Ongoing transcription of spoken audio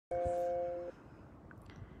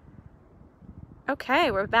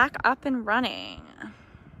Okay, we're back up and running.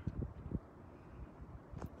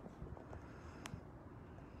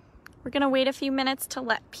 We're gonna wait a few minutes to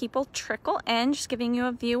let people trickle in, just giving you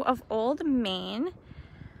a view of Old Main.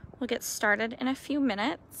 We'll get started in a few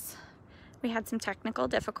minutes. We had some technical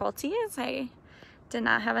difficulties. I did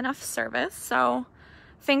not have enough service, so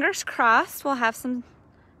fingers crossed we'll have some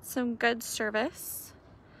good service.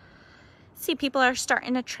 See, people are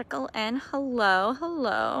starting to trickle in. Hello,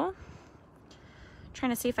 hello.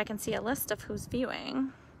 Trying to see if I can see a list of who's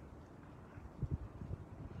viewing.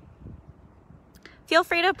 Feel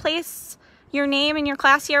free to place your name and your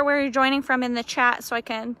class year, where you're joining from, in the chat so I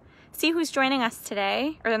can see who's joining us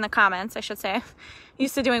today, or in the comments, I should say.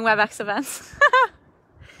 Used to doing WebEx events.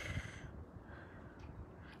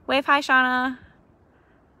 Wave hi, Shauna.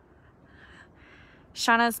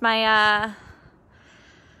 Shauna's my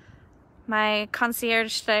my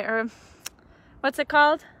concierge today, or what's it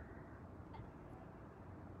called?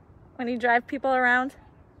 When you drive people around?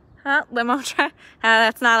 Huh? Limo driver?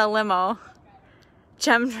 That's not a limo.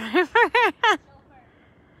 Gem driver.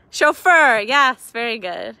 Chauffeur. Yes, very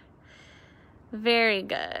good. Very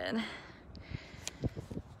good.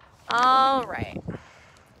 All right.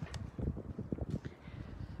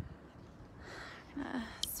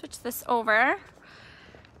 Switch this over.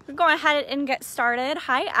 We're going ahead and get started.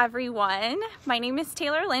 Hi, everyone. My name is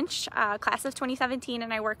Taylor Lynch, class of 2017,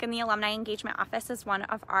 and I work in the Alumni Engagement Office as one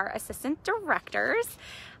of our assistant directors.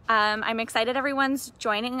 I'm excited everyone's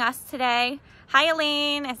joining us today. Hi,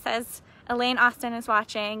 Elaine. It says Elaine Austin is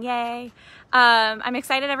watching. Yay. I'm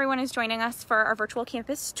excited everyone is joining us for our virtual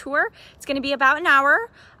campus tour. It's going to be about an hour.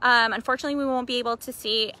 Unfortunately, we won't be able to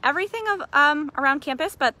see everything of around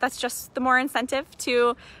campus, but that's just the more incentive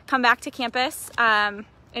to come back to campus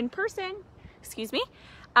in person, excuse me,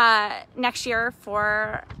 next year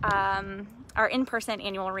for our in-person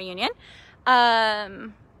annual reunion.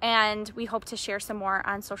 And we hope to share some more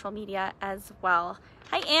on social media as well.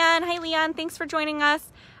 Hi, Anne. Hi, Leon. Thanks for joining us.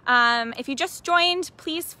 If you just joined,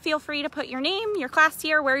 please feel free to put your name, your class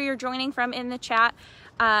year, where you're joining from in the chat,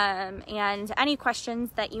 and any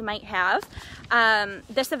questions that you might have.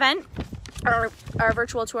 This event, our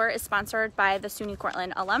virtual tour, is sponsored by the SUNY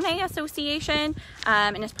Cortland Alumni Association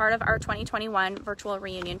and is part of our 2021 virtual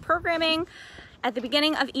reunion programming. At the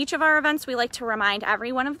beginning of each of our events, we like to remind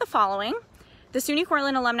everyone of the following. The SUNY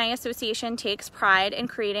Cortland Alumni Association takes pride in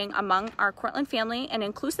creating among our Cortland family an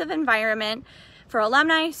inclusive environment for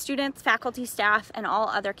alumni, students, faculty, staff, and all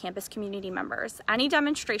other campus community members. Any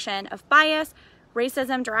demonstration of bias,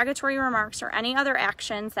 racism, derogatory remarks, or any other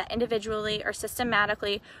actions that individually or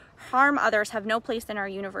systematically harm others have no place in our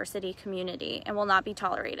university community and will not be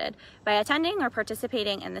tolerated. By attending or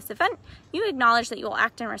participating in this event, you acknowledge that you will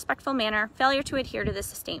act in a respectful manner. Failure to adhere to this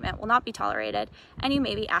statement will not be tolerated, and you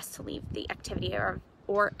may be asked to leave the activity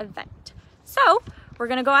or event. So we're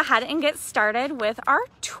gonna go ahead and get started with our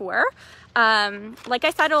tour. Like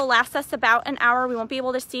I said, it'll last us about an hour. We won't be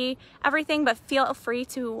able to see everything, but feel free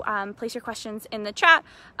to place your questions in the chat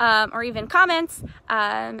or even comments,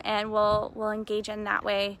 and we'll engage in that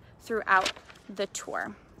way throughout the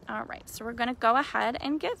tour. All right, so we're gonna go ahead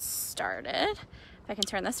and get started. If I can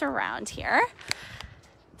turn this around here.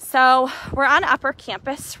 So we're on Upper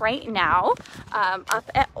Campus right now,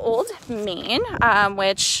 up at Old Main,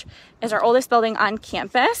 which is our oldest building on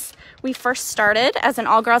campus. We first started as an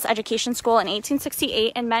all-girls education school in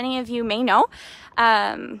 1868, and many of you may know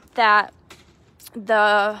that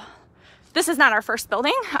this is not our first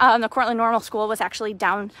building. The Cortland Normal School was actually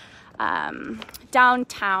downtown and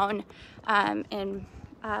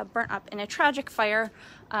burnt up in a tragic fire,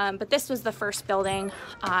 but this was the first building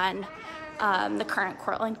on the current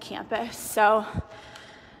Cortland campus. So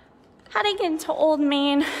heading into Old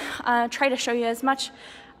Main, try to show you as much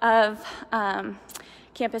of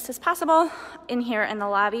campus as possible. In here in the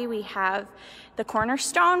lobby, we have the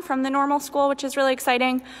cornerstone from the normal school, which is really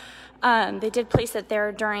exciting. They did place it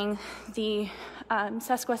there during the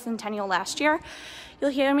sesquicentennial last year. You'll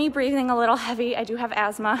hear me breathing a little heavy. I do have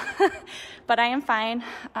asthma, but I am fine.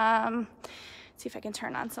 See if I can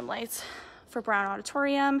turn on some lights for Brown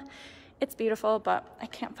Auditorium. It's beautiful, but I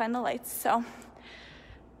can't find the lights, so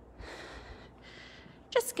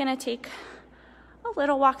just gonna take a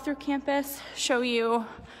little walk through campus, show you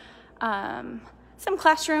some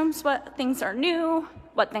classrooms, what things are new,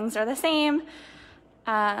 what things are the same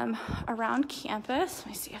around campus. Let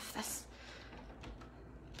me see if this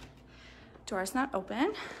door is not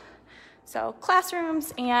open. So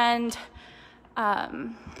classrooms and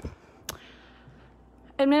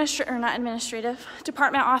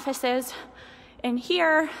department offices in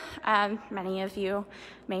here. Many of you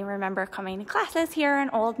may remember coming to classes here in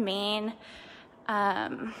Old Main.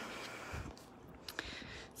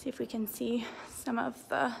 See if we can see some of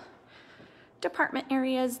the department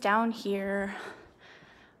areas down here.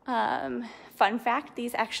 Fun fact,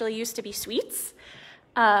 these actually used to be suites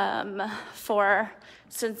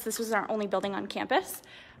since this was our only building on campus.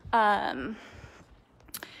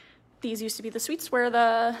 These used to be the suites where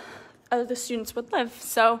the students would live.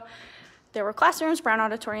 So there were classrooms. Brown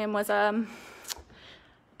Auditorium was a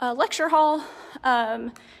lecture hall,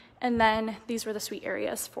 and then these were the suite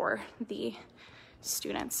areas for the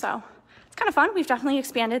students. So it's kind of fun. We've definitely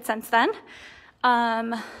expanded since then.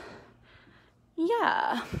 Yeah,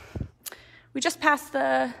 we just passed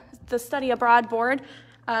the study abroad board.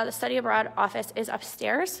 The study abroad office is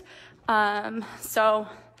upstairs. So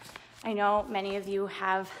I know many of you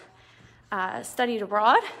have studied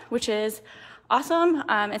abroad, which is awesome.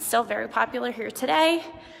 It's still very popular here today.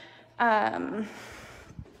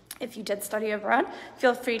 If you did study abroad,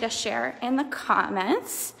 feel free to share in the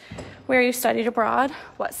comments where you studied abroad,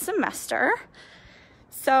 what semester.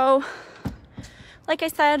 So, like I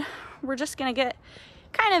said, we're just gonna get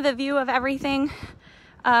kind of a view of everything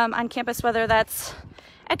on campus, whether that's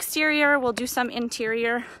exterior, we'll do some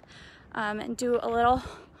interior, and do a little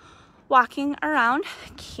walking around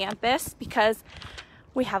campus because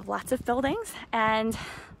we have lots of buildings and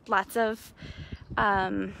lots of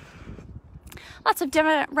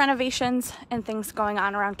different renovations and things going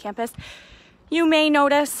on around campus. You may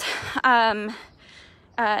notice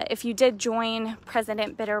if you did join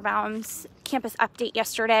President Bitterbaum's campus update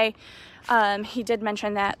yesterday, he did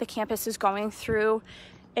mention that the campus is going through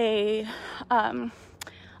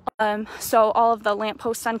so all of the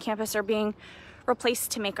lampposts on campus are being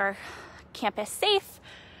replaced to make our campus safe,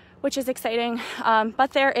 which is exciting.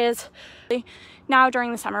 But there is now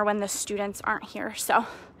during the summer when the students aren't here. So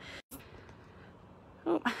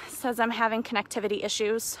it says I'm having connectivity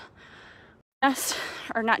issues.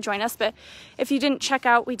 Or not join us, but if you didn't check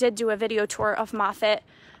out, we did do a video tour of Moffitt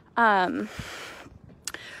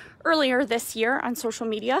earlier this year on social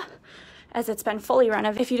media, as it's been fully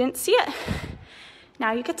renovated. If you didn't see it,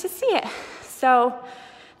 now you get to see it. So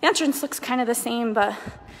the entrance looks kind of the same, but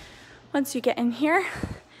once you get in here,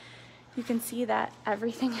 you can see that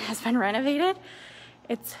everything has been renovated.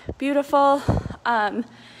 It's beautiful. The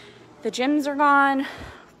gyms are gone,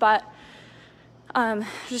 but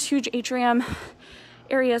just huge atrium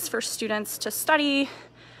areas for students to study,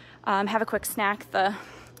 have a quick snack. The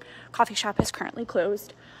coffee shop is currently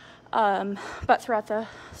closed, but throughout the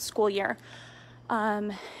school year,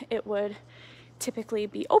 it would typically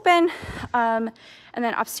be open. And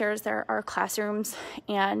then upstairs there are classrooms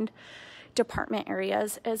and department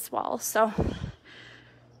areas as well. So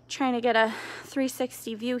trying to get a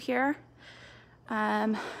 360 view here.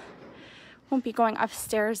 Won't be going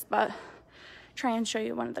upstairs, but try and show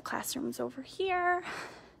you one of the classrooms over here,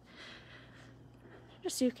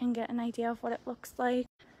 just so you can get an idea of what it looks like.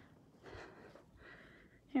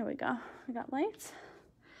 Here we go. We got lights.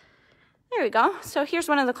 There we go. So here's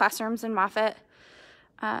one of the classrooms in Moffitt.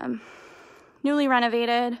 Newly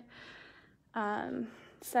renovated,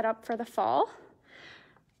 set up for the fall.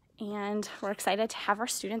 And we're excited to have our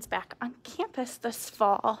students back on campus this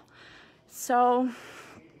fall. So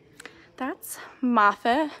that's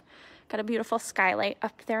Moffitt. Got a beautiful skylight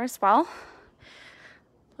up there as well.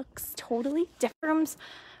 Looks totally different.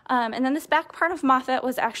 And then this back part of Moffitt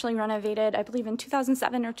was actually renovated, I believe, in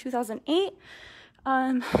 2007 or 2008.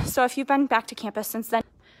 So if you've been back to campus since then,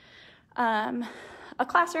 a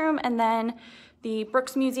classroom, and then the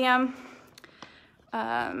Brooks Museum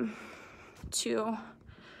to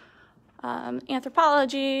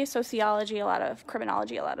anthropology, sociology, a lot of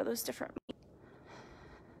criminology, a lot of those different.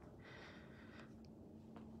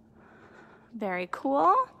 Very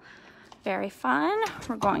cool, very fun.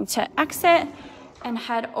 We're going to exit and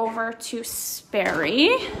head over to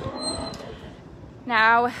Sperry.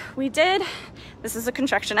 Now, this is the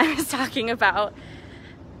construction I was talking about.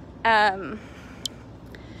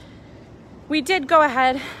 We did go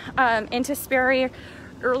ahead into Sperry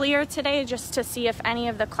earlier today just to see if any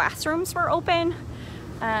of the classrooms were open.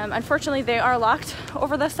 Unfortunately, they are locked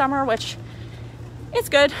over the summer, which is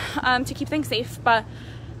good to keep things safe, but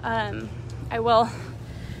I will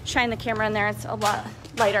shine the camera in there. It's a lot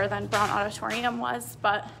lighter than Brown Auditorium was,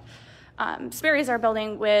 but Sperry's our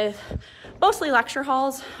building with mostly lecture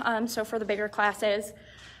halls, so for the bigger classes,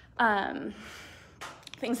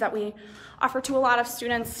 things that we offer to a lot of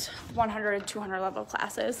students, 100, 200 level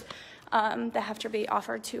classes that have to be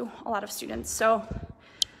offered to a lot of students. So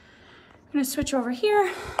I'm gonna switch over here.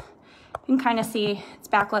 You can kind of see it's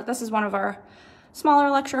backlit. This is one of our smaller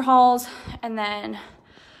lecture halls, and then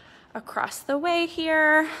across the way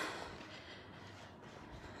here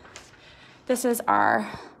This is our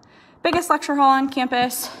biggest lecture hall on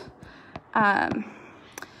campus. Can't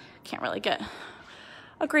really get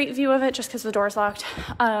a great view of it just because the door's locked,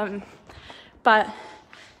 but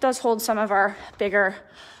does hold some of our bigger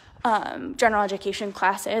general education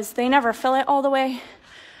classes. They never fill it all the way.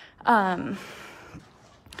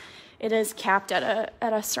 It is capped at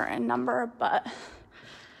a certain number, but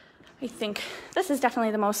I think this is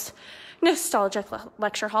definitely the most nostalgic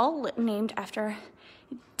lecture hall named after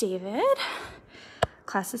David,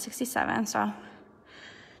 class of 67. So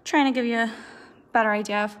trying to give you a better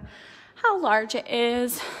idea of how large it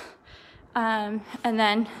is. And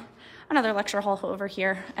then another lecture hall over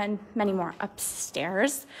here and many more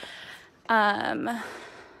upstairs. Yeah.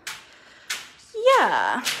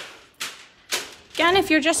 Again, if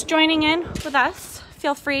you're just joining in with us,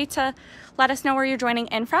 feel free to let us know where you're joining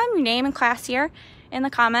in from, your name and class year in the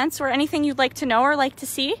comments, or anything you'd like to know or like to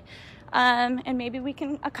see. And maybe we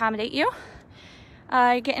can accommodate you.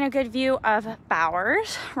 Getting a good view of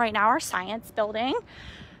Bowers. Right now, our science building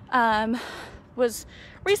was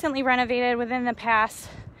recently renovated within the past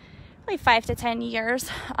like 5 to 10 years.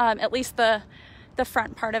 At least the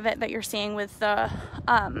front part of it that you're seeing with the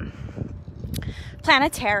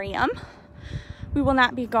planetarium. We will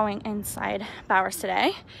not be going inside Bowers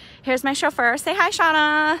today. Here's my chauffeur. Say hi,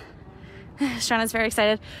 Shauna. Shauna's very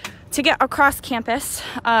excited to get across campus.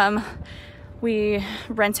 We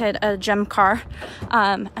rented a gym car,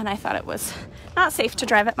 and I thought it was not safe to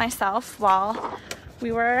drive it myself while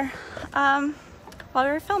we were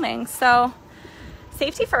filming. So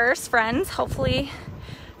safety first, friends. Hopefully,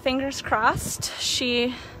 fingers crossed.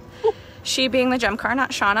 She being the gym car,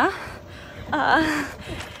 not Shauna,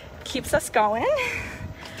 keeps us going.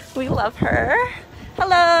 We love her.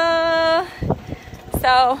 Hello.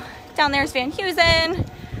 So down there's Van Heusen,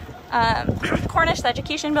 Cornish, the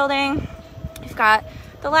education building. We've got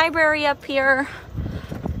the library up here.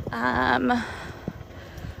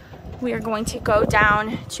 We are going to go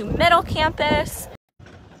down to middle campus.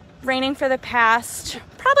 Raining for the past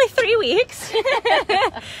probably 3 weeks.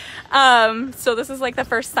 So this is like the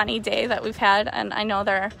first sunny day that we've had, and I know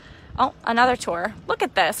another tour. Look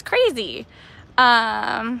at this, crazy.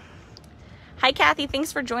 Hi Kathy,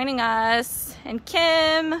 thanks for joining us. And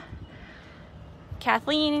Kim,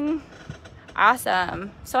 Kathleen,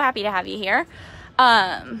 awesome. So happy to have you here.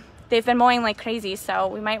 They've been mowing like crazy, so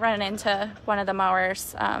we might run into one of the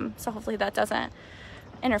mowers. So hopefully that doesn't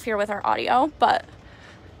interfere with our audio, but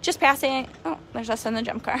just passing, oh, there's us in the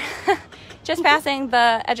gym car. Just passing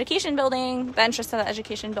the education building, the entrance to the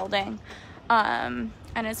education building, and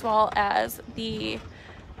as well as the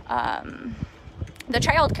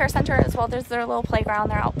child care center as well. There's their little playground.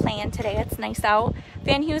 They're out playing today. It's nice out.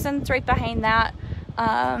 Van Heusen's right behind that.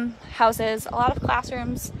 Houses a lot of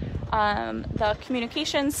classrooms, the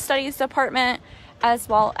communications studies department, as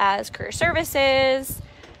well as career services,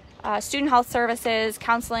 student health services,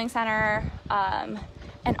 counseling center,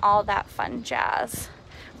 and all that fun jazz.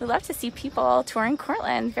 We love to see people touring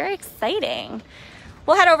Cortland. Very exciting.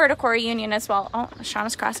 We'll head over to Corey Union as well. Oh,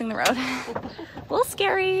 Shauna's crossing the road. A little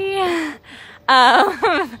scary.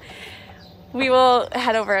 We will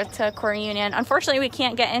head over to Corey Union. Unfortunately, we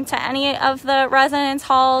can't get into any of the residence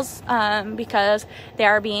halls because they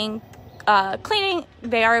are being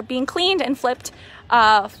cleaned and flipped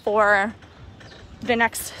for the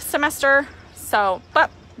next semester. So,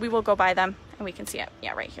 but we will go by them and we can see it.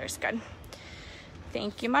 Yeah, right here is good.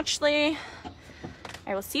 Thank you muchly.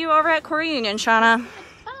 I will see you over at Corey Union, Shauna.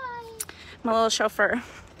 Bye. My little chauffeur.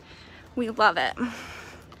 We love it.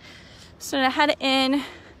 So I'm gonna head in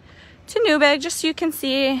to Newbig just so you can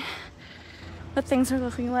see what things are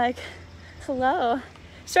looking like. Hello.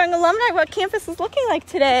 Showing alumni what campus is looking like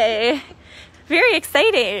today. Very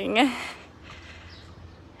exciting.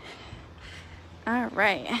 All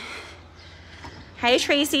right. Hi,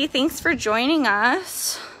 Tracy. Thanks for joining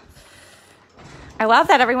us. I love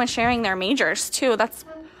that everyone's sharing their majors too. That's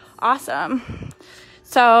awesome.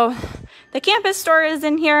 So the campus store is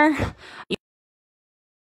in here.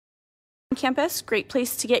 Campus, great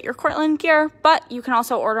place to get your Cortland gear, but you can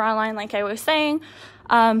also order online, like I was saying,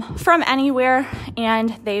 from anywhere,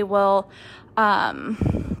 and they will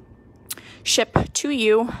ship to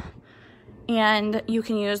you, and you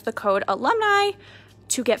can use the code alumni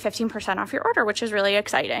to get 15% off your order, which is really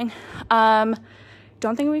exciting.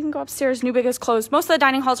 Don't think we can go upstairs. Newbig is closed. Most of the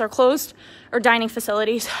dining halls are closed, or dining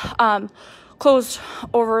facilities closed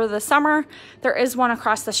over the summer. There is one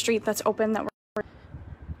across the street that's open that we're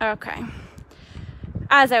okay.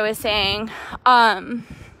 As I was saying,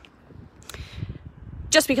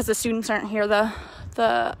 just because the students aren't here,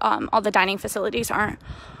 all the dining facilities aren't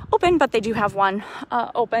open, but they do have one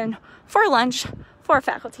open for lunch for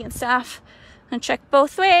faculty and staff. And check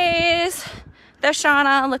both ways. There's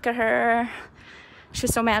Shauna, look at her.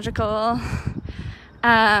 She's so magical.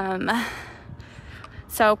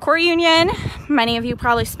 So Core Union, many of you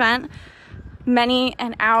probably spent many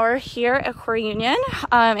an hour here at Core Union.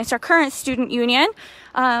 It's our current student union.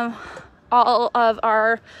 All of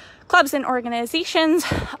our clubs and organizations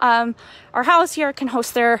are housed here, can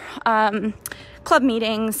host their club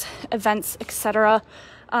meetings, events, etc.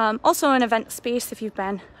 Also an event space if you've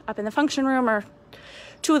been up in the function room or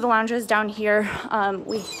two of the lounges down here.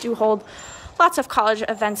 We do hold lots of college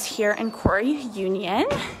events here in Core Union.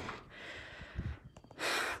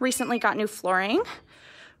 Recently got new flooring,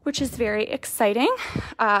 which is very exciting.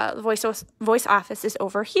 The voice office is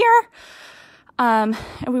over here. And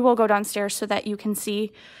we will go downstairs so that you can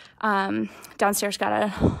see. Downstairs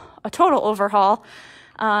got a total overhaul,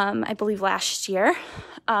 I believe last year.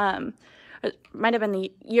 It might have been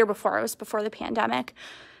the year before. It was before the pandemic.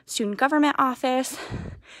 Student government office.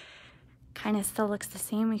 Kind of still looks the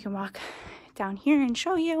same. We can walk down here and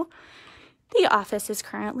show you. The office is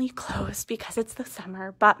currently closed because it's the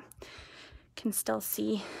summer, but can still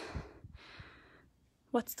see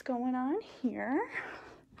what's going on here.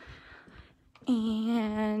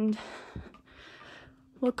 And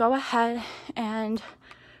we'll go ahead and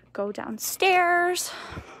go downstairs.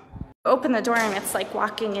 Open the door and it's like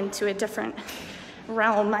walking into a different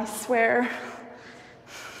realm, I swear.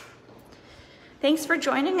 Thanks for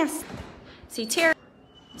joining us. See Terry.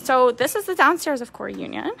 So this is the downstairs of Core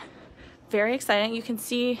Union. Very exciting. You can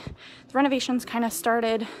see the renovations kind of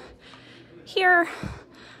started here.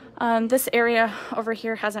 This area over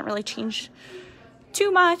here hasn't really changed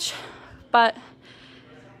too much, but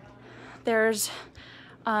there's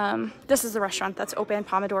this is the restaurant that's open,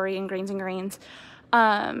 Pomodori and Grains and Grains,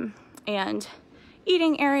 and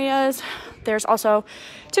eating areas. There's also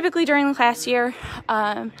typically during the class year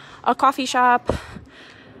a coffee shop,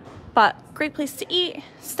 but great place to eat,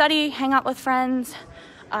 study, hang out with friends.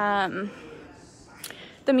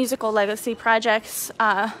 The Musical Legacy Project's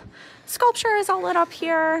sculpture is all lit up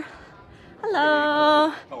here.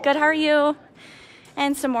 Hello. Good, how are you?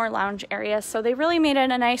 And some more lounge areas. So they really made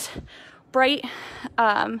it a nice, bright,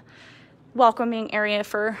 welcoming area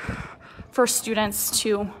for students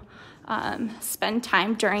to spend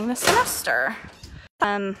time during the semester.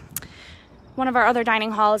 One of our other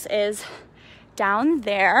dining halls is down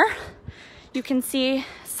there. You can see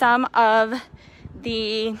some of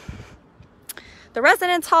the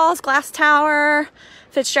residence halls, Glass Tower,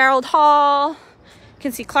 Fitzgerald Hall. You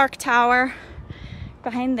can see Clark Tower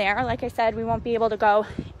behind there. Like I said, we won't be able to go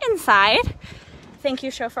inside. Thank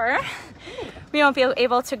you, chauffeur. We won't be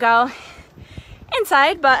able to go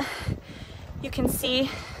inside, but you can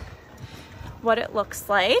see what it looks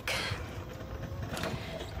like.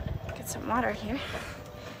 Get some water here.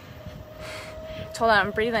 Told them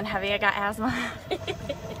I'm breathing heavy, I got asthma.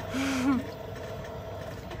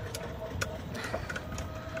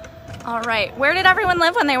 All right, where did everyone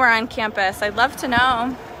live when they were on campus? I'd love to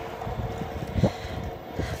know.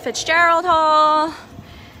 Fitzgerald Hall,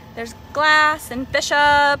 there's Glass and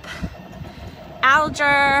Bishop,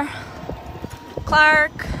 Alger,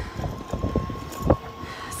 Clark.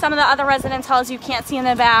 Some of the other residence halls you can't see in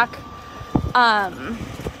the back. Oh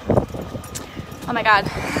my God,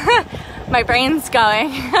 my brain's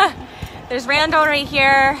going. There's Randall right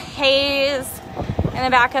here, Hayes, in the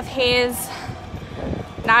back of Hayes.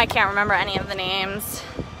 Now I can't remember any of the names.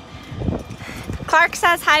 Clark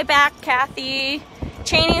says hi back, Kathy.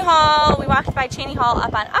 Cheney Hall, we walked by Cheney Hall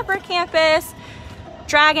up on Upper Campus.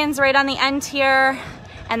 Dragons right on the end here.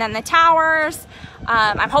 And then the towers.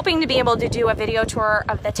 I'm hoping to be able to do a video tour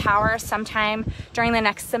of the towers sometime during the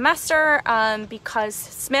next semester because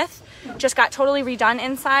Smith just got totally redone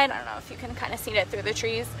inside. I don't know if you can kind of see it through the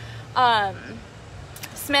trees.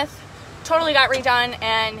 Smith totally got redone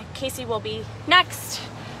and Casey will be next.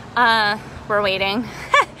 We're waiting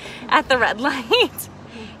at the red light.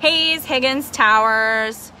 Hayes, Higgins,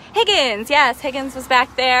 Towers. Higgins, yes, Higgins was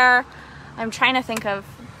back there. I'm trying to think of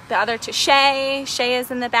the other two. Shay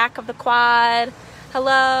is in the back of the quad.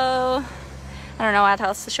 Hello. I don't know what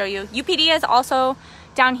else to show you. UPD is also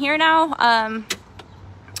down here now.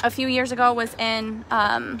 A few years ago was in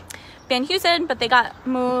Van Heusen, but they got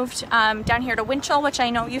moved down here to Winchell, which I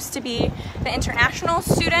know used to be the international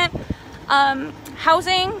student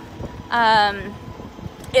housing.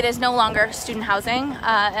 It is no longer student housing. It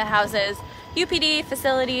houses UPD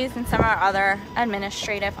facilities and some of our other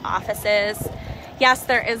administrative offices. Yes,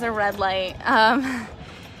 there is a red light.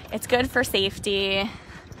 It's good for safety.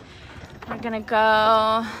 We're gonna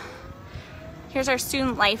go Here's our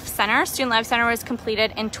Student Life Center. Student Life Center was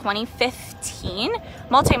completed in 2015,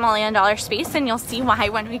 multi-million-dollar space, and you'll see why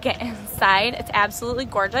when we get inside. It's absolutely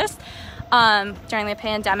gorgeous. During the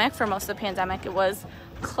pandemic, for most of the pandemic, it was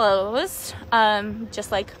closed, just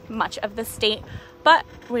like much of the state, but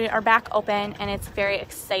we are back open, and it's very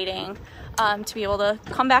exciting to be able to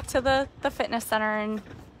come back to the fitness center and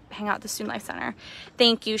hang out at the Student Life Center.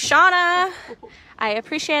 Thank you, Shauna. I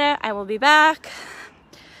appreciate it. I will be back.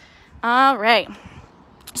 All right,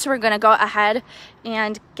 so we're gonna go ahead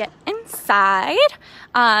and get inside.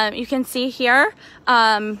 You can see here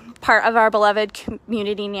part of our beloved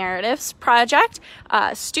Community Narratives project.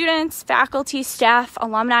 Students, faculty, staff,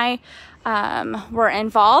 alumni were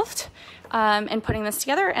involved in putting this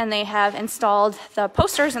together, and they have installed the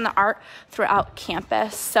posters and the art throughout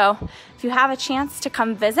campus. So if you have a chance to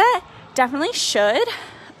come visit, definitely should.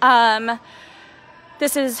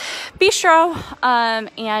 This is Bistro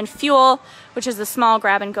and Fuel, which is the small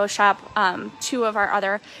grab-and-go shop. Two of our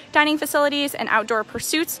other dining facilities, and Outdoor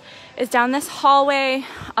Pursuits is down this hallway.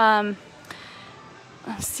 Let's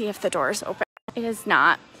see if the door is open. It is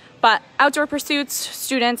not. But Outdoor Pursuits,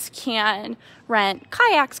 students can rent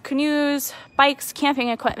kayaks, canoes, bikes, camping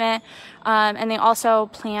equipment, and they also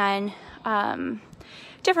plan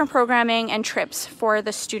different programming and trips for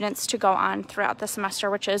the students to go on throughout the semester,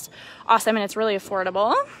 which is awesome, and it's really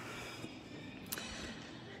affordable.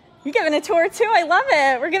 You're giving a tour too? I love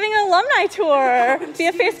it. We're giving an alumni tour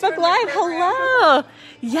via Facebook Live. Hello.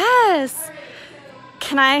 Yes.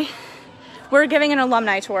 We're giving an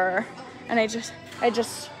alumni tour, and I just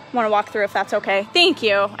want to walk through if that's okay. Thank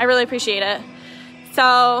you. I really appreciate it.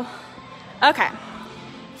 So, okay.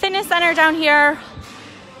 Fitness center down here.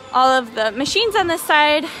 All of the machines on this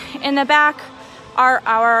side. In the back are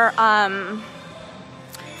our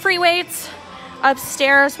free weights.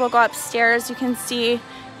 Upstairs, we'll go upstairs. You can see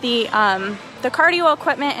the cardio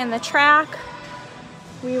equipment and the track.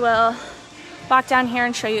 We will walk down here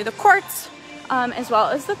and show you the courts, as well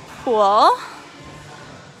as the pool.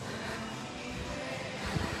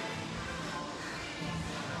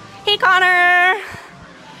 Hey, Connor.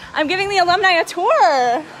 I'm giving the alumni a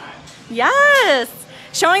tour. Yes.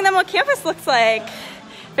 Showing them what campus looks like.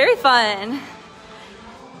 Very fun.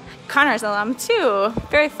 Connor's alum too.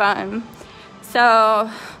 Very fun.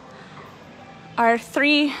 So our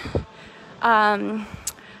 3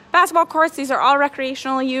 basketball courts, these are all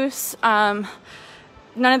recreational use. None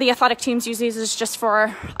of the athletic teams use these. It's just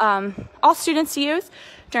for all students to use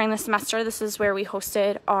during the semester. This is where we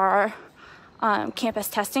hosted our campus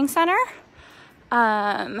testing center.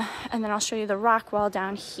 And then I'll show you the rock wall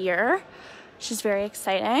down here, which is very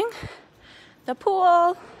exciting. The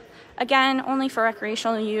pool, again, only for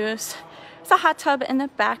recreational use. There's a hot tub in the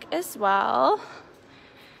back as well.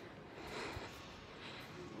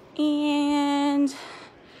 And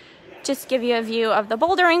just give you a view of the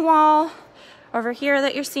bouldering wall over here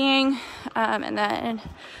that you're seeing, and then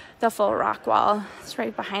the full rock wall. It's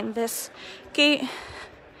right behind this gate.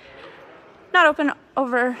 Not open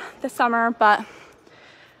over the summer, but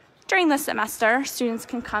during the semester, students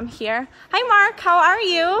can come here. Hi, Mark. How are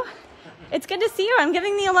you? It's good to see you. I'm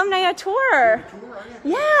giving the alumni a tour.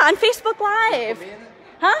 Yeah, on Facebook Live.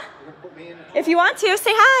 Huh? If you want to,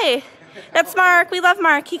 say hi. That's Mark. We love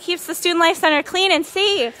Mark. He keeps the Student Life Center clean and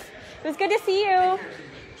safe. It was good to see you.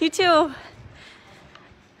 You too.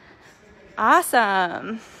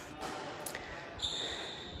 Awesome.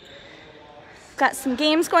 Got some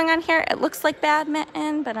games going on here. It looks like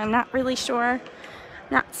badminton, but I'm not really sure.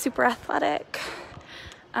 Not super athletic.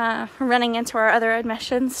 We're running into our other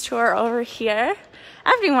admissions tour over here.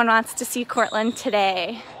 Everyone wants to see Cortland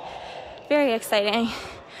today. Very exciting.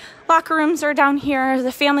 Locker rooms are down here.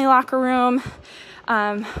 The family locker room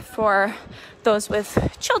for those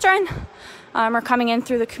with children are coming in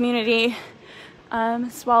through the community,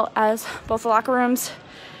 as well as both the locker rooms.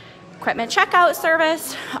 Equipment checkout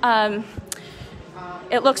service.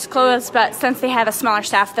 It looks closed, but since they have a smaller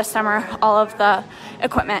staff this summer, all of the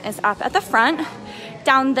equipment is up at the front.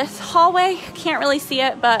 Down this hallway, can't really see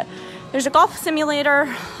it, but there's a golf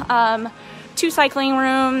simulator, 2 cycling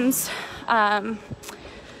rooms. I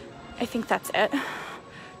think that's it.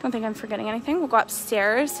 Don't think I'm forgetting anything. We'll go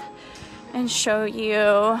upstairs and show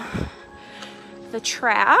you the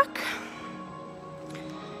track.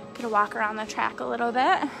 Gonna walk around the track a little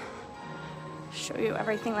bit. Show you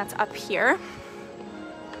everything that's up here.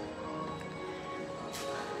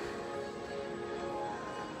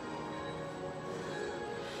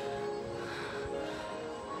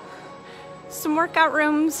 Some workout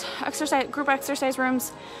rooms, group exercise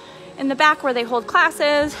rooms in the back where they hold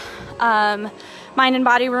classes. Mind and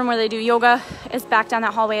body room where they do yoga is back down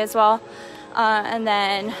that hallway as well. And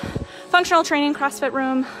then functional training, CrossFit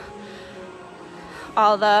room,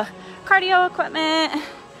 all the cardio equipment.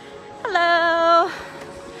 Hello.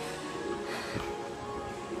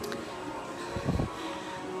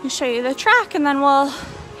 I'll show you the track and then we'll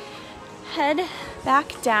head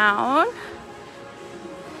back down.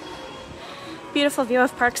 Beautiful view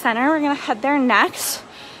of Park Center. We're gonna head there next.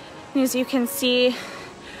 And as you can see,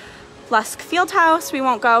 Lusk Fieldhouse. We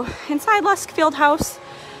won't go inside Lusk Fieldhouse,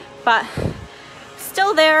 but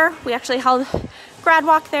still there. We actually held grad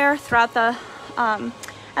walk there throughout the,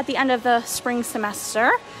 at the end of the spring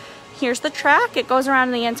semester. Here's the track. It goes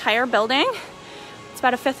around the entire building. It's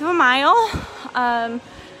about 1/5 of a mile.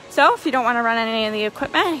 So if you don't want to run any of the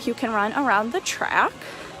equipment, you can run around the track.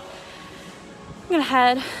 I'm gonna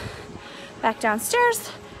head back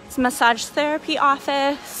downstairs. It's a massage therapy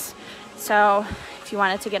office. So if you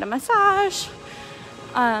wanted to get a massage,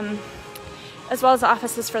 as well as the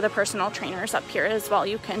offices for the personal trainers up here as well.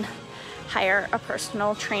 You can hire a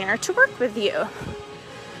personal trainer to work with you.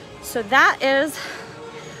 So that is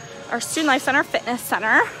our Student Life Center Fitness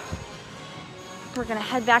Center. We're gonna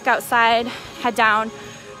head back outside, head down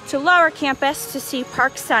to Lower Campus to see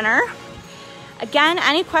Park Center. Again,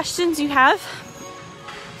 any questions you have,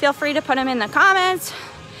 feel free to put them in the comments.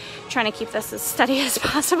 I'm trying to keep this as steady as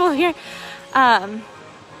possible here.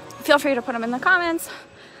 Feel free to put them in the comments.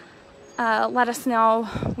 Let us know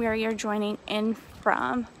where you're joining in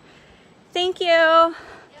from. Thank you.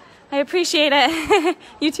 I appreciate it.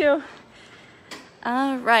 You too.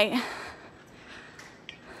 All right.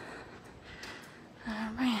 All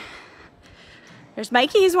right. There's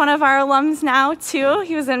Mikey. He's one of our alums now too.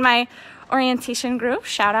 He was in my orientation group.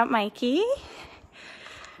 Shout out Mikey.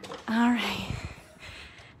 All right.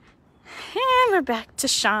 And we're back to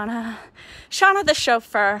Shauna. Shauna the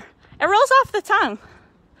chauffeur. It rolls off the tongue.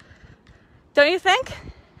 Don't you think?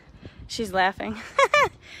 She's laughing.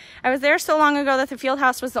 I was there so long ago that the field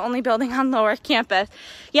house was the only building on Lower Campus.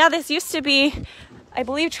 Yeah, this used to be, I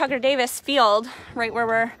believe, Chugger Davis Field, right where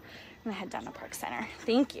I'm gonna head down to Park Center.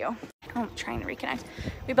 Thank you. I'm trying to reconnect.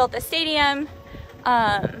 We built the stadium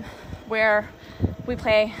where we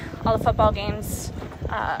play all the football games.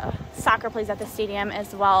 Soccer plays at the stadium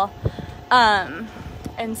as well.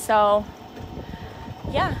 And so,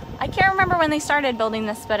 yeah, I can't remember when they started building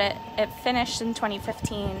this, but it finished in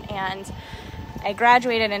 2015 and I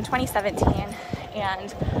graduated in 2017.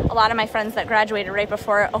 And a lot of my friends that graduated right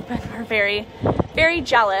before it opened were very, very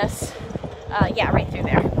jealous. Yeah, right through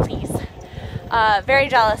there, please. Very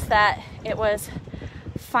jealous that it was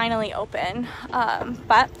finally open.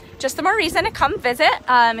 But just the more reason to come visit.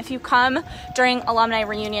 If you come during Alumni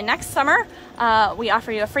Reunion next summer, we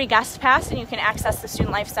offer you a free guest pass and you can access the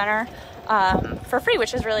Student Life Center for free,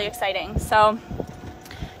 which is really exciting. So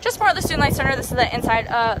just more of the Student Life Center. This is the inside,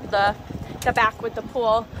 the back with the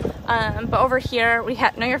pool. But over here we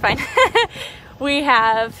have, no, you're fine. We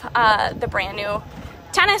have the brand new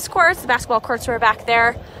tennis courts. The basketball courts were back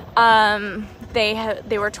there.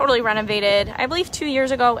 They were totally renovated, I believe 2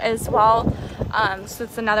 years ago as well. So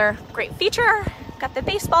it's another great feature. Got the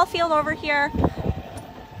baseball field over here.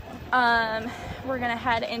 We're gonna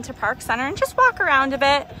head into Park Center and just walk around a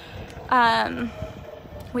bit.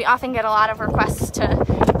 We often get a lot of requests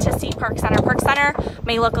to see Park Center. Park Center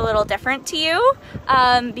may look a little different to you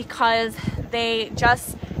because they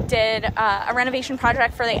just did a renovation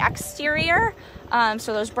project for the exterior.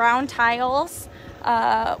 So those brown tiles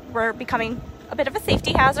were becoming a bit of a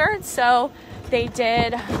safety hazard. So they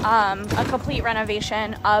did a complete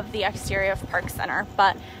renovation of the exterior of Park Center.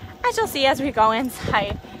 But as you'll see as we go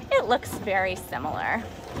inside, it looks very similar.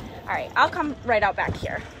 All right, I'll come right out back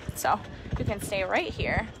here. So you can stay right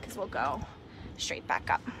here because we'll go straight back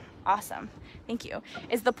up. Awesome, thank you.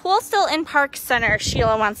 Is the pool still in Park Center?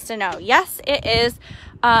 Sheila wants to know. Yes, it is.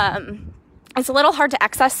 It's a little hard to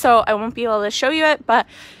access, so I won't be able to show you it, but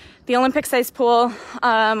the Olympic size pool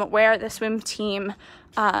where the swim team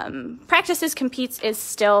practices, competes is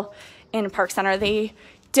still in Park Center. They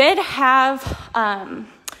did have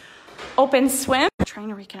open swim. I'm trying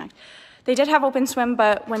to reconnect. They did have open swim,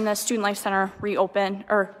 but when the Student Life Center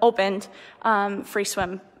opened, free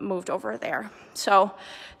swim moved over there. So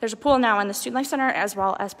there's a pool now in the Student Life Center as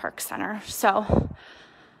well as Park Center. So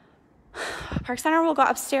Park Center will go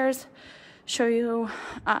upstairs, show you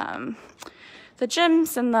the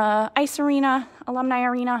gyms and the ice arena, alumni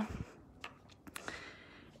arena,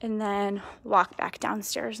 and then walk back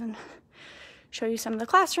downstairs and show you some of the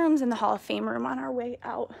classrooms and the Hall of Fame room on our way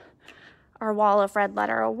out. Our wall of red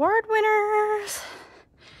letter award winners.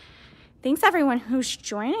 Thanks everyone who's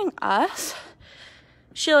joining us.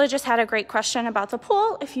 Sheila just had a great question about the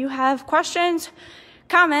pool. If you have questions,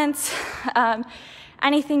 comments,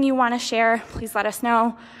 anything you want to share, please let us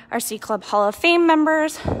know. Our C Club Hall of Fame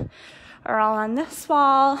members are all on this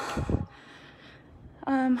wall.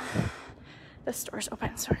 This door's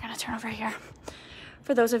open, so we're gonna turn over here.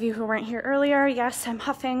 For those of you who weren't here earlier, yes, I'm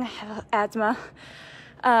huffing, I have asthma.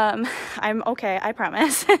 I'm okay, I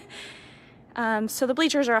promise. So the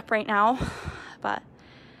bleachers are up right now, but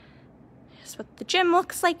here's what the gym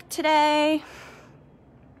looks like today.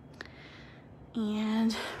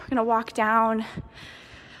 And we're gonna walk down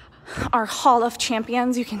our Hall of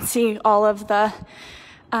Champions. You can see all of the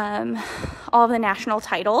national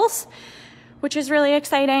titles, which is really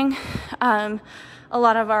exciting. A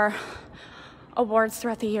lot of our awards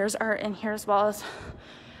throughout the years are in here, as well as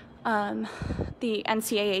the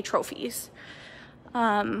NCAA trophies.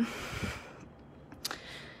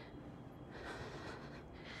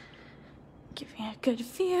 Give me a good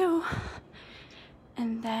view,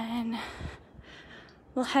 and then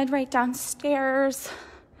we'll head right downstairs.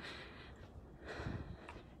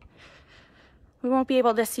 We won't be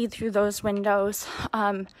able to see through those windows.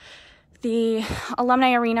 The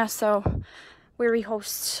Alumni Arena, so where we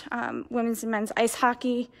host women's and men's ice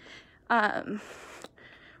hockey,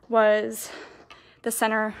 was the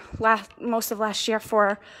center most of last year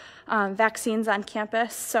for vaccines on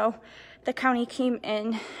campus. So the county came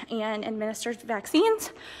in and administered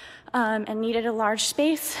vaccines and needed a large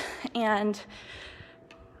space, and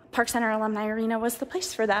Park Center Alumni Arena was the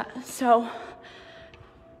place for that. So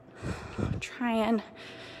try and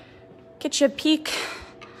get you a peek,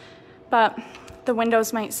 but the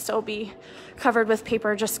windows might still be covered with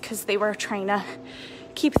paper just because they were trying to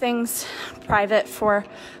keep things private for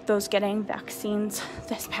those getting vaccines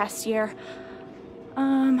this past year.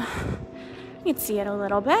 You can see it a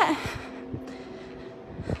little bit.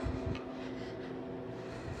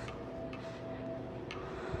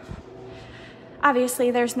 Obviously,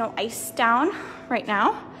 there's no ice down right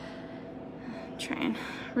now. Try and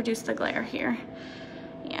reduce the glare here.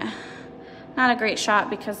 Yeah, not a great shot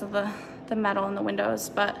because of the metal in the windows,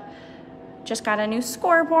 but just got a new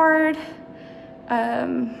scoreboard,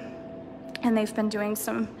 and they've been doing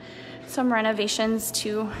some renovations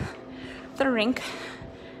to the rink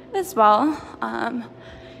as well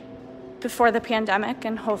before the pandemic,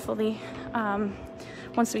 and hopefully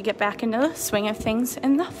once we get back into the swing of things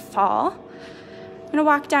in the fall. I'm gonna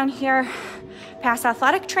walk down here past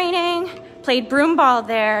athletic training. Played broom ball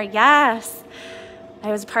there, yes.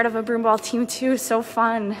 I was part of a broom ball team too, so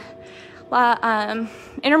fun.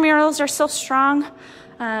 Intramurals are still strong.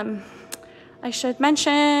 I should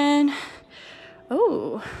mention,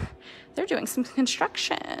 oh, they're doing some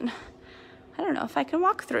construction. I don't know if I can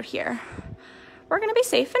walk through here. We're gonna be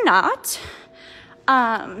safe and not.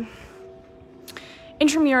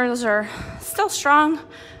 Intramurals are still strong.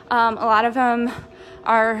 A lot of them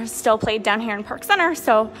are still played down here in Park Center,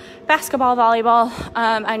 so basketball, volleyball.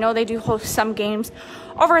 I know they do host some games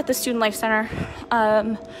over at the Student Life Center.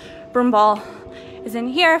 Broom ball is in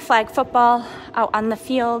here, flag football out on the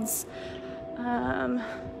fields.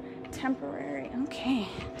 Temporary, okay.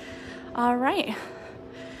 All right.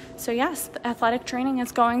 So yes, the athletic training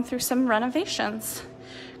is going through some renovations.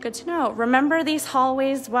 Good to know. Remember these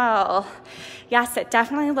hallways well. Yes, it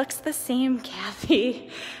definitely looks the same, Kathy,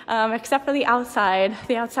 except for the outside.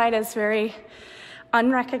 The outside is very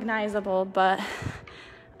unrecognizable, but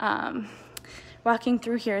walking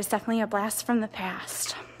through here is definitely a blast from the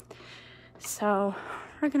past. So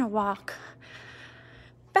we're gonna walk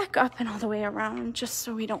back up and all the way around just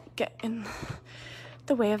so we don't get in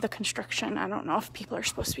the way of the construction. I don't know if people are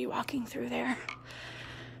supposed to be walking through there.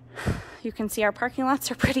 You can see our parking lots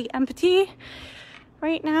are pretty empty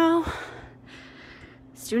right now.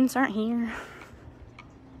 Students aren't here.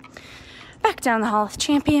 Back down the Hall of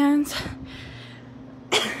Champions.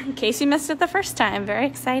 In case you missed it the first time, very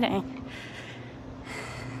exciting.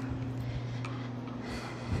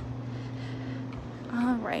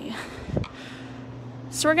 All right.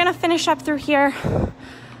 So we're gonna finish up through here,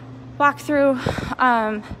 walk through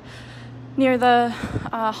near the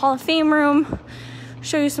Hall of Fame room,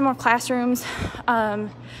 show you some more classrooms,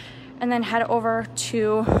 and then head over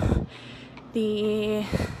to the,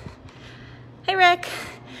 hey Rick,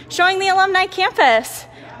 showing the alumni campus,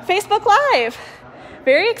 Facebook Live.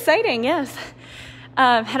 Very exciting, yes.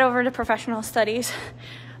 Head over to professional studies,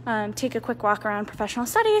 take a quick walk around professional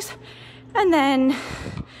studies, and then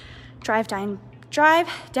drive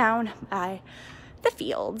down by the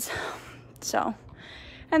fields. So,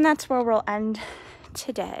 and that's where we'll end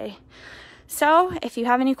today. So if you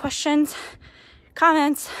have any questions,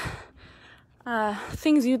 comments,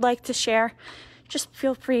 things you'd like to share, just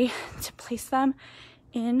feel free to place them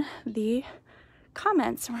in the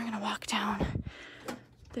comments. And we're gonna walk down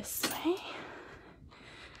this way.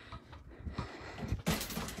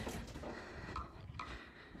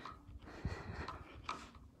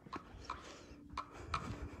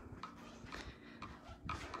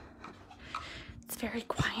 It's very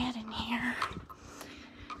quiet in here.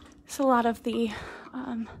 So a lot of the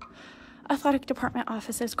athletic department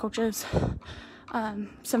offices, coaches,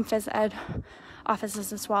 some phys ed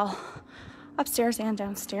offices as well, upstairs and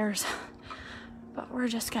downstairs. But we're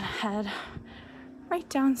just gonna head right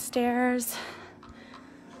downstairs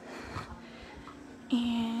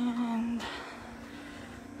and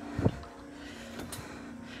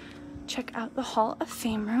check out the Hall of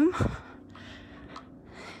Fame room.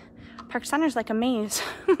 Park Center's like a maze.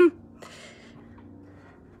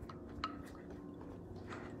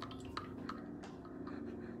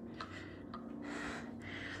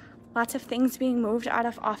 Lots of things being moved out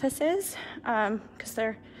of offices because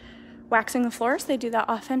they're waxing the floors. They do that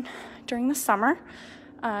often during the summer.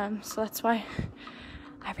 So that's why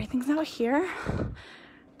everything's out here.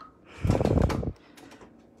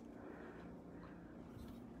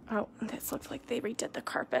 Oh, this looks like they redid the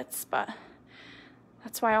carpets, but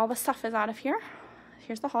that's why all the stuff is out of here.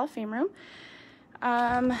 Here's the Hall of Fame room.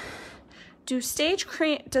 Does Stage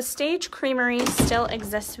Creamery still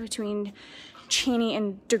exist between Cheney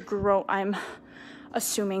and DeGroat? I'm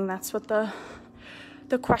assuming that's what the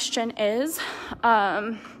question is.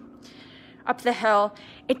 Up the hill,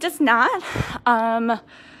 it does not,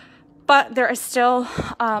 but there is still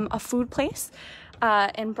a food place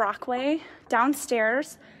in Brockway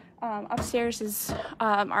downstairs. Upstairs is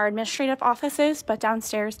our administrative offices, but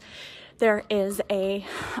downstairs there is a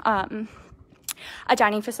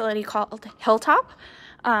dining facility called Hilltop,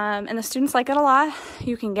 and the students like it a lot.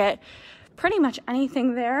 You can get pretty much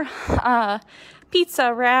anything there.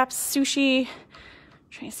 Pizza, wraps, sushi. I'm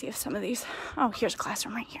trying to see if some of these, oh, here's a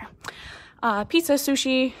classroom right here. Pizza,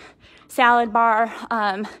 sushi, salad bar.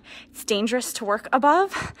 It's dangerous to work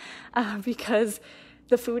above because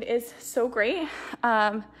the food is so great.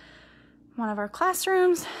 One of our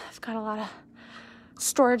classrooms, I've got a lot of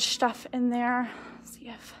storage stuff in there. Let's see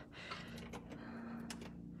if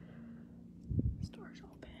storage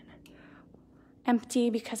open. Empty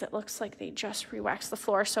because it looks like they just re-waxed the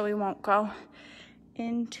floor, so we won't go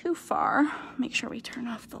in too far. Make sure we turn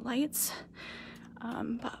off the lights.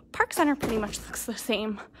 But Park Center pretty much looks the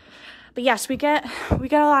same. But yes, we get a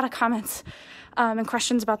lot of comments and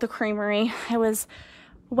questions about the creamery. It was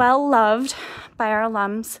well loved by our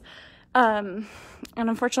alums, and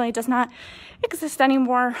unfortunately it does not exist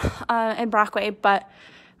anymore in Brockway, but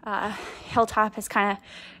Hilltop has kind of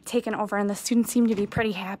taken over and the students seem to be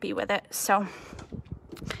pretty happy with it. So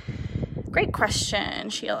great question,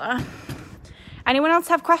 Sheila. Anyone else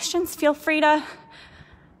have questions? Feel free to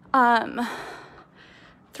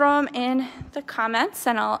throw them in the comments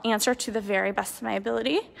and I'll answer to the very best of my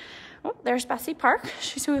ability. Oh, there's Bessie Park.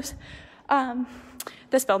 She's who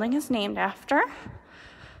this building is named after.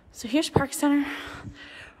 So here's Park Center.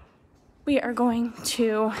 We are going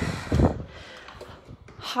to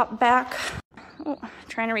hop back,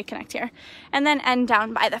 trying to reconnect here, and then end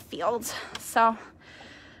down by the fields. So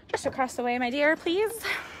just across the way, my dear, please.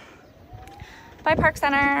 Bye, Park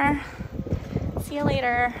Center. See you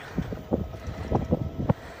later.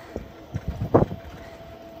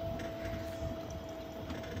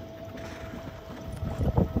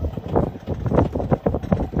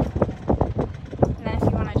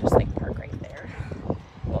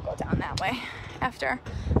 After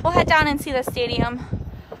we'll head down and see the stadium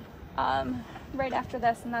right after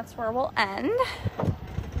this, and that's where we'll end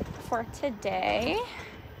for today.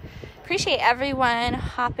 Appreciate everyone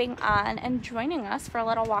hopping on and joining us for a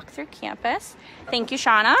little walk through campus. Thank you,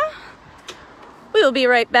 Shauna. We will be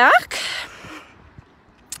right back.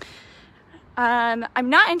 I'm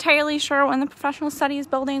not entirely sure when the professional studies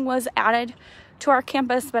building was added to our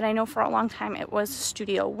campus, but I know for a long time it was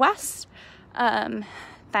Studio West.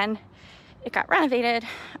 Then it got renovated,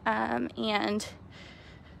 and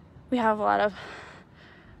we have a lot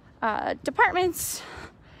of departments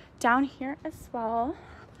down here as well.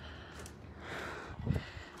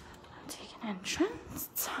 Take an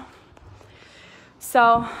entrance.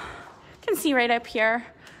 So you can see right up here,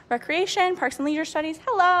 recreation, parks and leisure studies,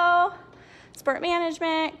 hello, sport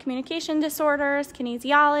management, communication disorders,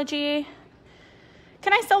 kinesiology.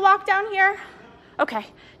 Can I still walk down here? Okay,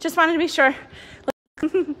 just wanted to be sure.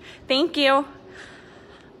 Thank you.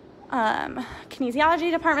 Kinesiology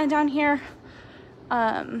department down here.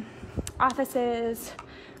 Offices,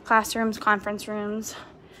 classrooms, conference rooms,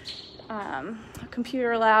 a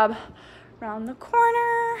computer lab around the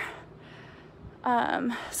corner.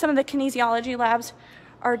 Some of the kinesiology labs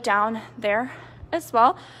are down there as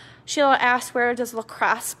well. Sheila asked, where does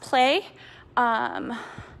lacrosse play? Let's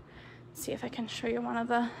see if I can show you one of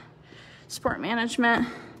the sport management.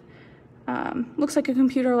 Looks like a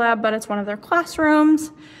computer lab, but it's one of their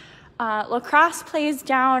classrooms. Lacrosse plays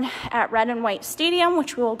down at Red and White Stadium,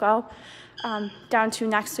 which we will go down to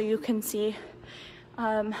next so you can see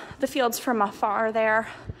the fields from afar there.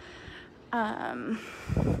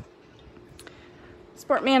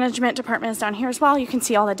 Sport management department is down here as well. You can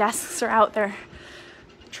see all the desks are out there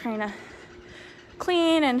trying to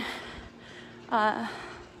clean and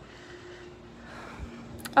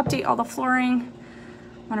update all the flooring.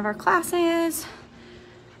 One of our classes.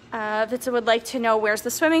 Vitsa would like to know, where's the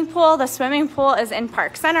swimming pool? The swimming pool is in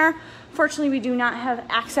Park Center. Fortunately, we do not have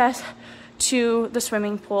access to the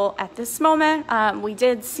swimming pool at this moment. We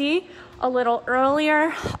did see a little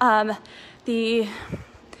earlier the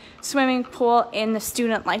swimming pool in the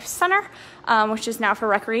Student Life Center, which is now for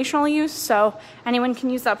recreational use, so anyone can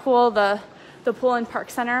use that pool. The pool in Park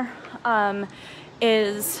Center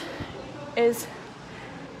is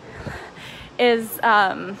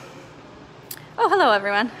oh, hello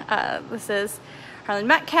everyone. This is Harlan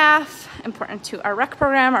Metcalf, important to our rec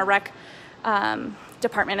program. Our rec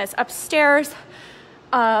department is upstairs.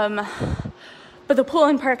 But the pool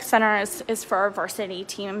in Park Center is for our varsity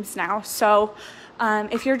teams now. So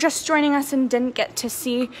if you're just joining us and didn't get to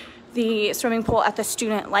see the swimming pool at the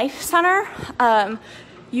Student Life Center,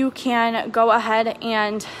 you can go ahead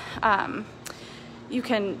and you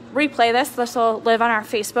can replay this. This will live on our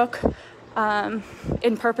Facebook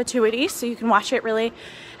in perpetuity, so you can watch it really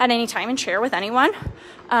at any time and share with anyone.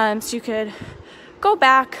 So you could go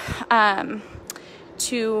back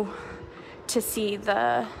to see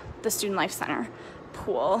the Student Life Center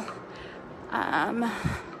pool.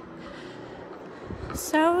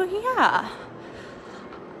 So yeah,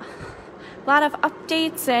 a lot of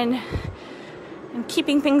updates and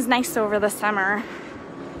keeping things nice over the summer.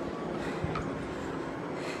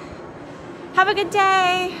 Have a good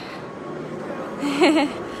day.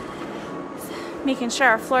 Making sure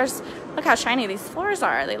our floors, look how shiny these floors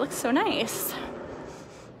are. They look so nice.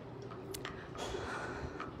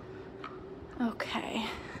 Okay,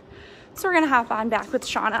 so we're gonna hop on back with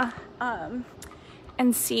Shauna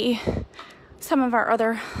and see some of our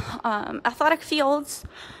other athletic fields.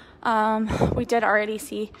 We did already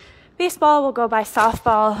see baseball. We'll go by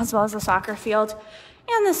softball as well as the soccer field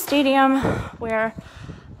and the stadium where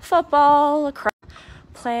football, lacrosse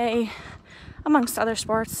play, amongst other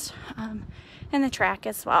sports, and the track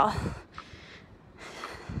as well.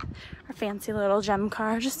 Our fancy little gem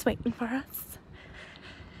car just waiting for us.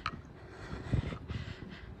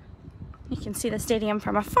 You can see the stadium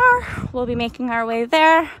from afar. We'll be making our way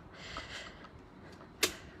there. I'm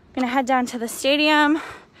gonna head down to the stadium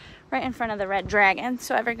right in front of the Red Dragon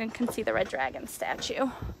so everyone can see the Red Dragon statue.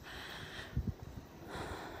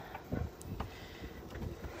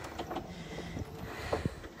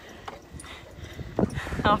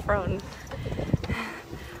 Off-road.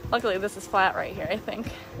 Luckily this is flat right here, I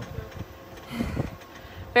think.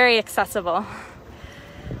 Very accessible.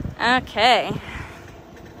 Okay.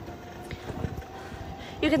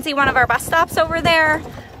 You can see one of our bus stops over there,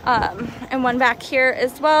 and one back here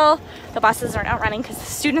as well. The buses are not running because the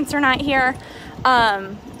students are not here.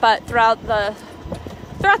 But throughout the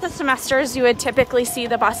semesters, you would typically see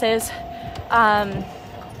the buses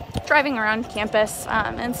driving around campus,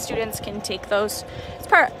 and students can take those. It's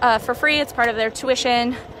for free. It's part of their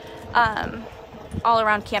tuition all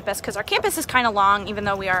around campus because our campus is kind of long, even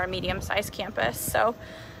though we are a medium-sized campus. So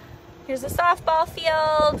here's the softball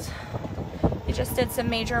field. We just did some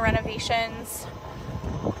major renovations.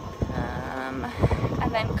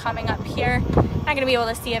 And then coming up here, not going to be able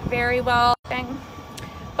to see it very well,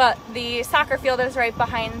 but the soccer field is right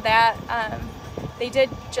behind that. They did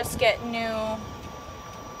just get new,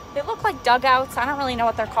 they look like dugouts. I don't really know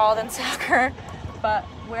what they're called in soccer, but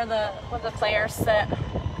where the players sit.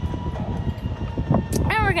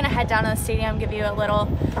 And we're gonna head down to the stadium, give you a little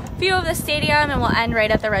view of the stadium, and we'll end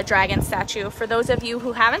right at the Red Dragon statue. For those of you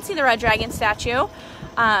who haven't seen the Red Dragon statue,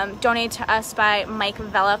 donated to us by Mike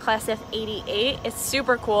Vela, class of '88. It's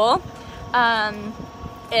super cool.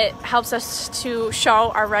 It helps us to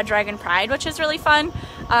show our Red Dragon pride, which is really fun.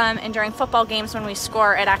 And during football games, when we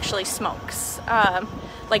score, it actually smokes,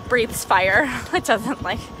 like breathes fire. It doesn't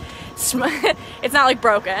like, it's not like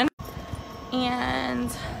broken.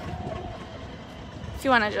 And if you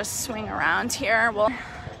want to just swing around here, we'll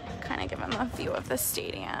kind of give them a view of the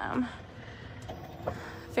stadium.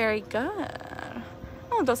 Very good.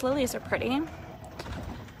 Oh, those lilies are pretty.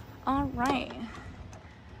 All right.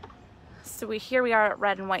 So here we are at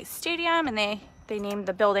Red and White Stadium, and they named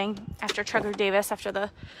the building after Trevor Davis after the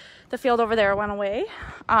field over there went away.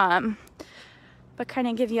 But kind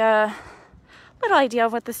of give you a little idea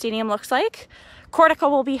of what the stadium looks like. Cortica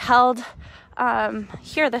will be held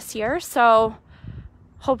here this year, so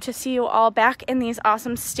hope to see you all back in these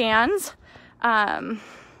awesome stands in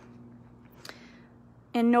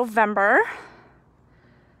November.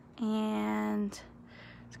 And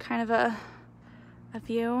it's kind of a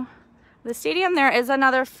view of the stadium. There is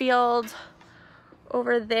another field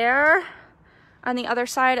over there on the other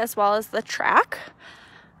side, as well as the track.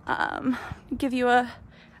 Give you a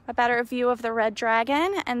better view of the Red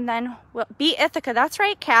Dragon, and then we'll beat Ithaca. That's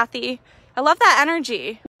right, Kathy. I love that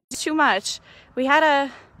energy. It's too much. We had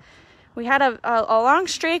a long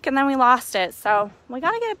streak, and then we lost it, so we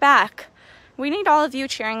gotta get it back. We need all of you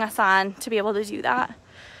cheering us on to be able to do that.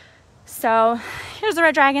 So here's the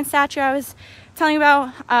Red Dragon statue I was telling you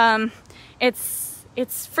about.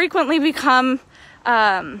 It's frequently become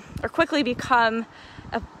or quickly become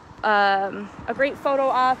a great photo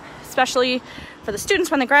op, especially for the students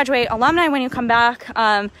when they graduate, alumni when you come back,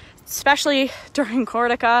 especially during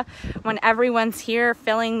Cortica when everyone's here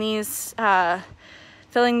filling these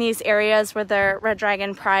areas with their Red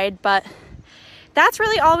Dragon pride. But that's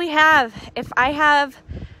really all we have. I'm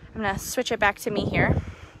gonna switch it back to me here.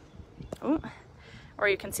 Ooh, or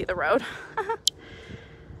you can see the road.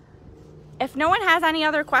 If no one has any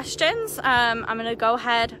other questions, I'm gonna go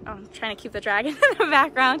ahead. I'm trying to keep the dragon in the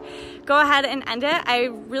background. Go ahead and end it. I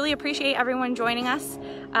really appreciate everyone joining us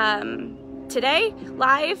today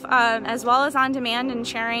live, as well as on demand, and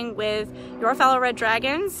sharing with your fellow Red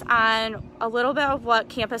Dragons on a little bit of what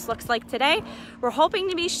campus looks like today. We're hoping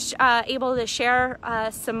to be able to share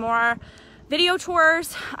some more video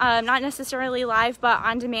tours, not necessarily live, but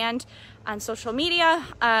on demand on social media.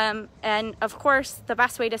 And of course, the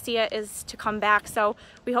best way to see it is to come back. So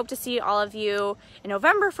we hope to see all of you in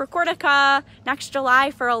November for Cortica, next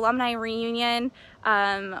July for alumni reunion.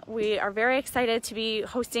 We are very excited to be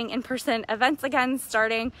hosting in-person events again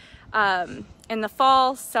starting in the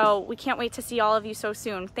fall. So we can't wait to see all of you so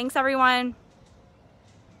soon. Thanks, everyone.